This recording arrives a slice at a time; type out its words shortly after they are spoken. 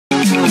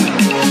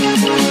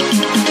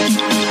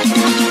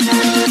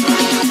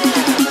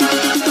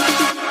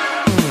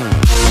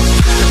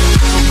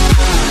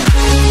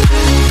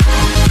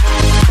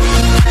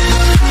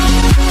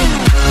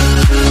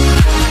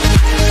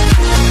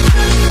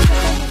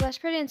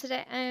AshPurdyy, and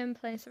today I am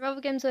playing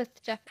survival games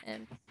with Jeff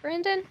and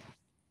Brandon.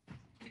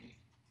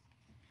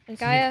 And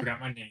So you Gaia. forgot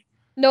my name.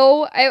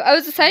 No, I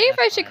was deciding if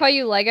I That's should fine. call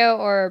you Lego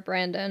or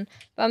Brandon.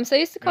 But I'm so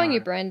used to calling you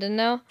No. Brandon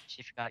now.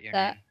 She forgot your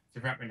That name.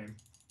 You forgot my name.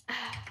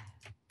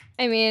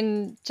 I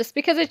mean, just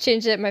because I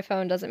changed it in my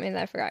phone doesn't mean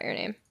that I forgot your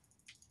name.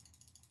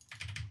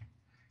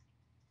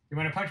 You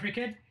want to punch me,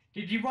 kid?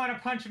 Did you want to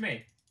punch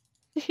me?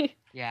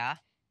 Yeah?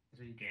 That's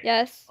what you get.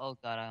 Yes. Oh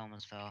god, I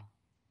almost fell.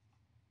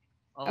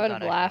 Oh I would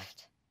have god,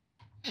 laughed.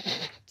 Did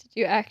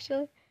you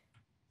actually?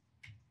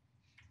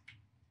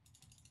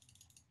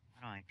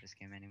 I don't like this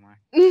game anymore.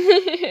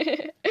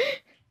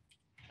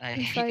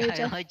 I'm sorry, I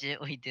Jeff.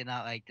 legitimately did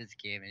not like this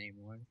game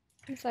anymore.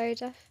 I'm sorry,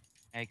 Jeff.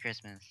 Merry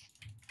Christmas.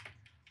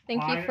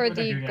 Thank Why you for would I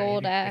the do that?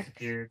 gold He axe.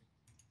 disappeared.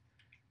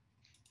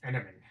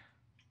 Enemy.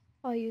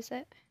 I'll use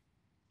it.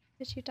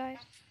 But you died.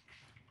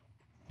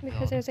 Because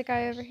Gold. there's a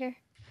guy over here.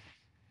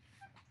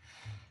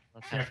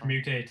 Look how Jeff, fun.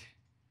 mutate.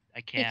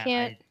 I can't.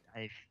 can't.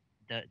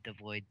 The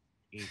void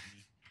ate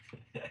me.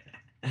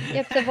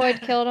 Yep, the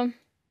void killed him.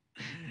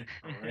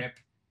 Rip.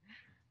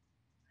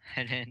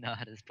 I didn't know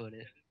how to put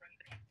it.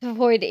 The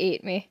void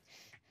ate me.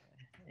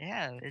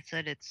 Yeah, it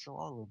said it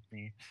swallowed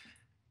me.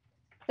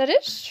 That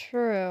is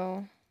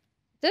true.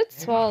 It did Yeah.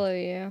 swallow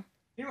you.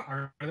 You know what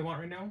I really want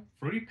right now?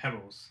 Fruity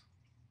Pebbles.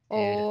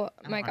 Oh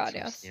I my want god, some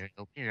yes.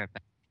 cereal. Be right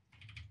back.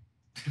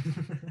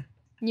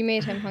 You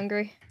made him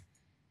hungry.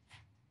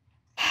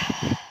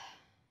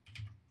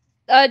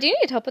 Do you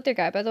need help with your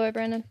guy, by the way,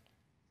 Brandon?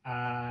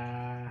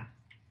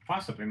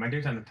 Possibly. My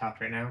dude's on the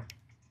top right now.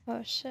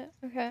 Oh shit.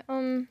 Okay.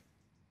 Getting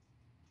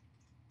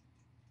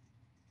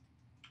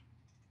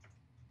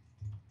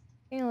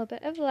a little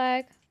bit of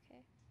lag.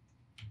 Okay.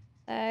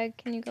 Lag,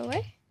 can you go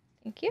away?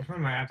 Thank you. Which one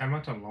am I at? I'm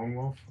at the Lone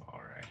Wolf.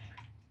 Alright.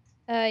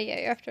 Yeah,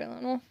 you're after a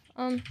lone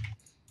wolf.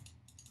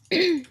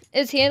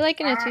 Is he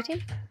like in a 2-team?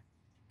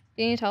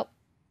 Do you need help?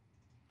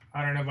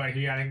 I don't know, but I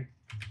think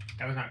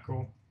that was not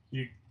cool.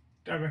 He's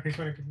running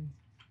to me.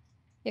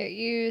 Yeah,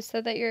 you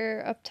said that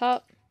you're up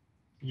top.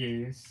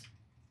 Yes.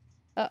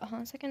 Hold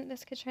on a second.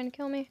 This kid's trying to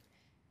kill me.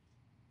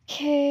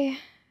 Okay.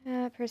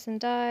 Person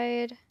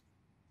died.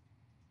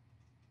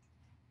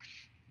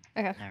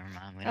 Okay. Never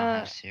mind, we don't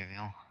have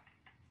cereal.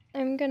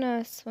 I'm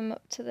gonna swim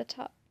up to the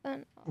top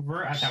then.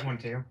 We're at that one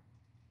too.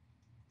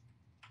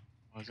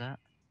 What was that?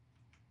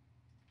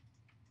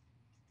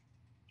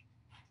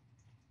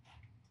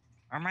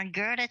 Oh my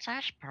god, it's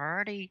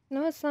AshPurdyy.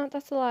 No, it's not.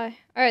 That's a lie.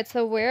 Alright,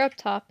 so where up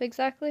top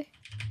exactly?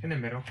 In the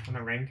middle, on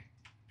the ring.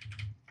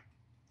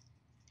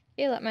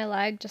 Okay, let my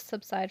lag just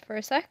subside for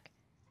a sec.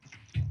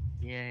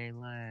 Yay,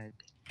 lag.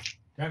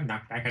 Do I have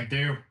knockback? I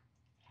do.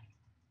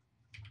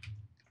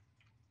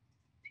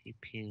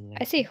 TP lag.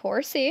 I see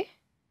Horsey.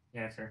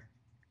 Yeah, sir.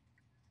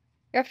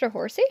 You're after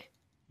Horsey?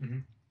 Mm-hmm.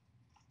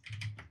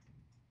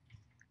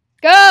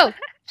 Go!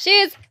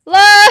 She's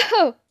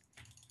low!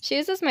 She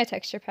uses my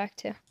texture pack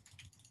too.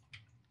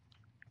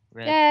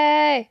 Red.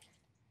 Yay!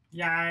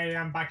 Yay,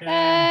 I'm back in.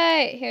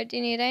 Yay! Here, do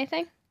you need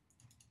anything?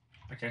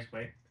 A chest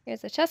plate.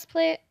 Here's a chest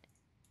plate.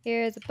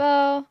 Here's a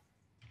bow.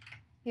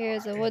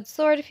 Here's a wood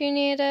sword if you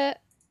need it.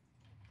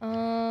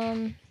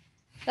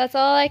 That's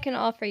all I can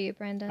offer you,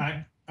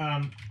 Brandon.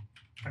 A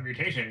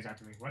mutation is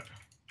after me. What?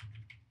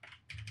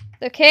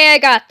 Okay, I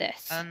got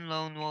this. Run,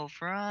 Lone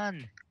Wolf,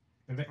 run!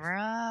 Is it?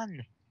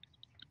 Run!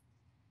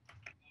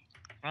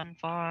 Run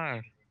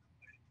far!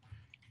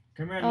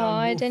 Come here, Oh, lone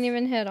I wolf. didn't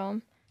even hit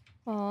him.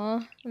 Aw,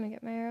 let me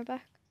get my arrow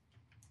back.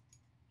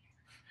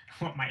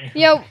 Want my arrow?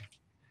 Yo,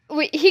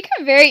 wait, he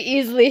could very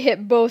easily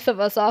hit both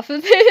of us off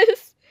of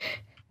this.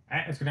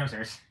 Alright, let's go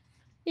downstairs.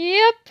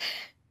 Yep.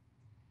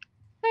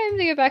 Time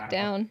to get back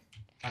down.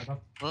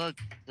 Look,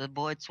 the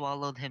void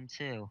swallowed him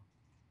too.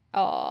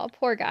 Aw,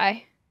 poor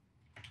guy.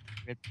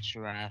 Rip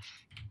giraffe.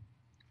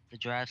 The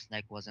giraffe's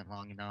neck wasn't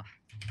long enough.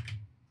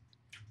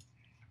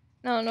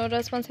 No, it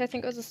was once I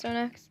think it was a stone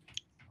axe.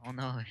 Oh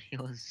no, he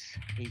was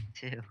 8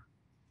 too.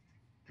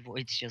 The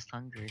void's just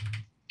hungry.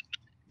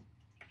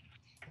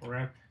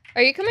 Rip.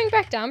 Are you coming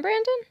back down,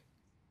 Brandon?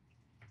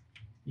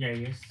 Yeah,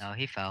 yes. No,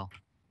 he fell.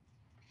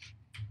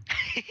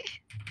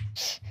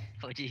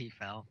 Told you he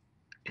fell.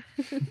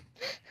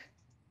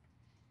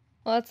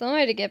 Well, that's the only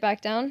way to get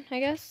back down, I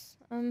guess.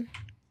 Run,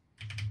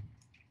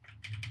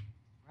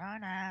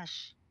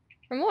 Ash!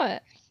 From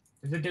what?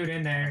 There's a dude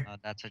in there. Oh,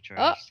 that's what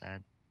giraffe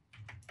said.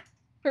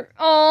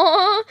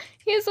 Oh,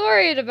 he's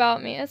worried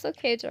about me. It's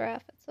okay,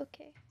 giraffe. It's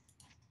okay.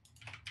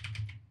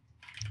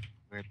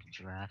 Rip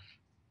giraffe.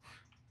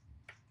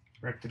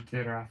 Rip the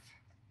giraffe.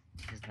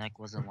 His neck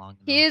wasn't long enough.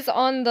 He's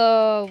on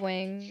the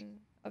wing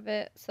of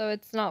it, so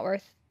it's not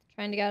worth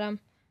trying to get him.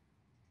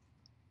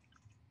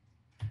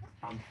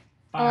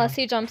 Unless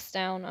he jumps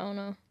down. I don't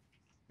know.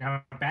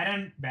 No,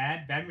 bad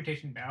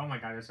mutation. Oh my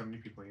god, there's so many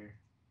people here.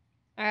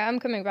 Alright, I'm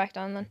coming back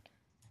down then.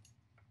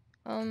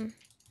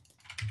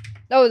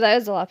 Oh, that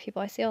is a lot of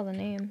people. I see all the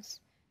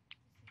names.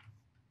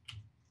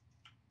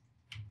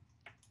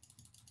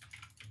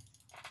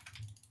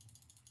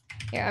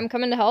 Here, I'm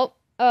coming to help.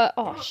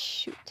 Oh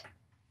shoot.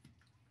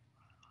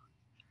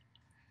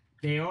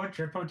 They all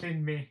tripled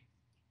in me.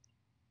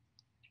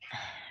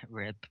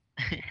 Rip.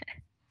 Can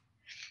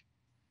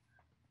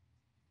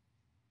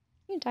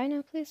you die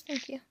now, please?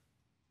 Thank you.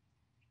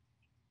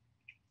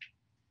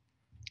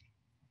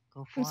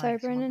 Go I'm fly. sorry,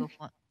 Someone Brandon. go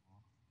fly.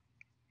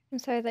 I'm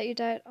sorry that you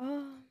died.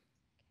 Oh.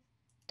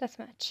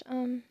 Deathmatch.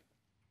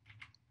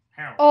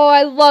 Hell. Oh,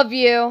 I love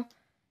you.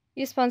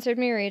 You sponsored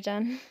me,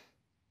 Regen.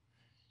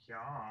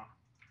 Yeah.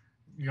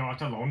 You're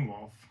a lone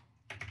wolf.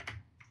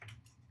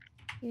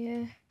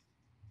 Yeah.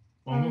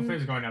 Lone wolf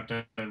is going up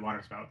the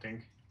water spout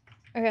thing.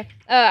 Okay.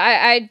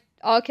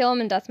 I'll kill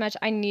him in deathmatch.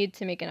 I need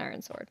to make an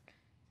iron sword.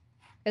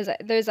 Because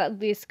there's at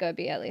least gonna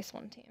be at least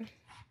one team.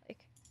 Like,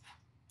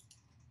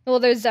 well,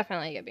 there's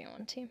definitely gonna be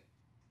one team.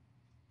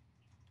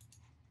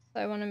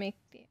 So I want to make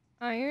the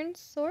iron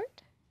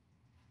sword.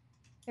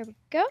 There we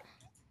go.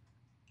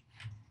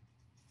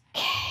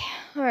 Okay.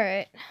 All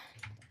right.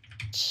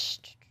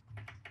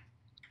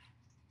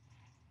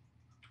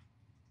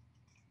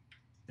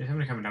 There's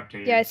somebody coming up to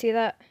you. Yeah, I see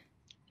that.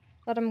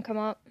 Let him come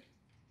up.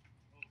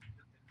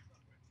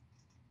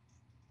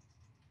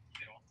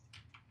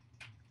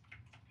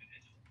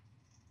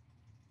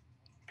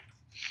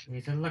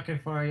 He's looking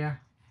for you.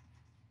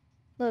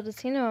 Little does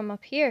he know I'm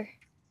up here.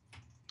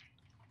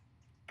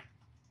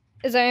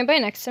 Is there anybody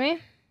next to me?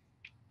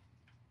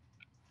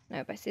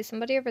 Nope, I see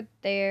somebody over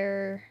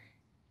there.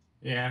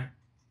 Yeah.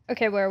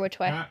 Okay, where? Which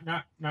way?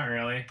 Not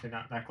really. They're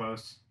not that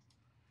close.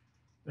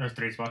 There's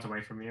 3 spots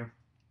away from you.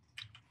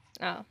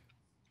 Oh.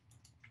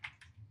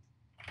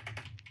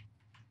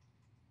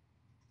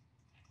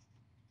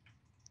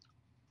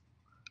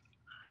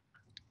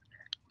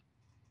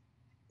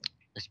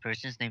 This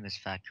person's name is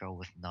Fat Girl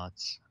with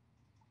Nuts.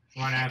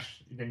 Come on,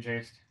 Ash. You've been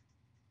chased.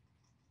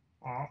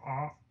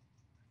 Oh.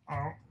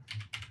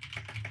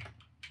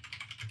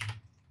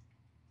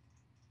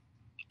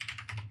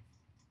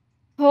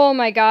 Oh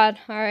my god.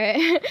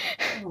 Alright.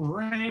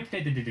 Right.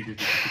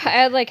 I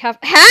had like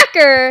half.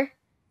 Hacker!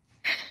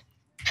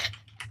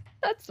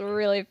 That's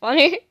really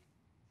funny.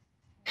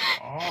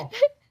 Oh.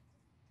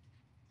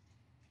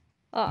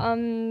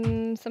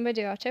 Somebody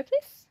do outro,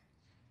 please?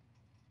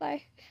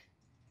 Bye.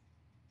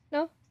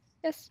 No?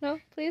 Yes, no,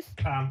 please?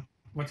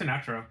 What's an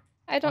outro?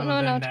 I don't know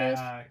an outro is.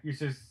 You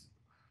just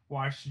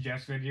watch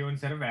Jeff's video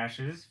instead of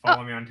Ash's.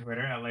 Follow me on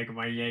Twitter at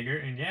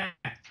 @MikeYager, and yeah.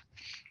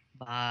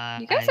 Bye.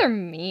 You guys are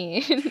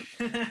mean. He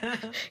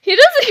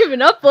doesn't even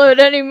upload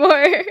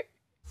anymore.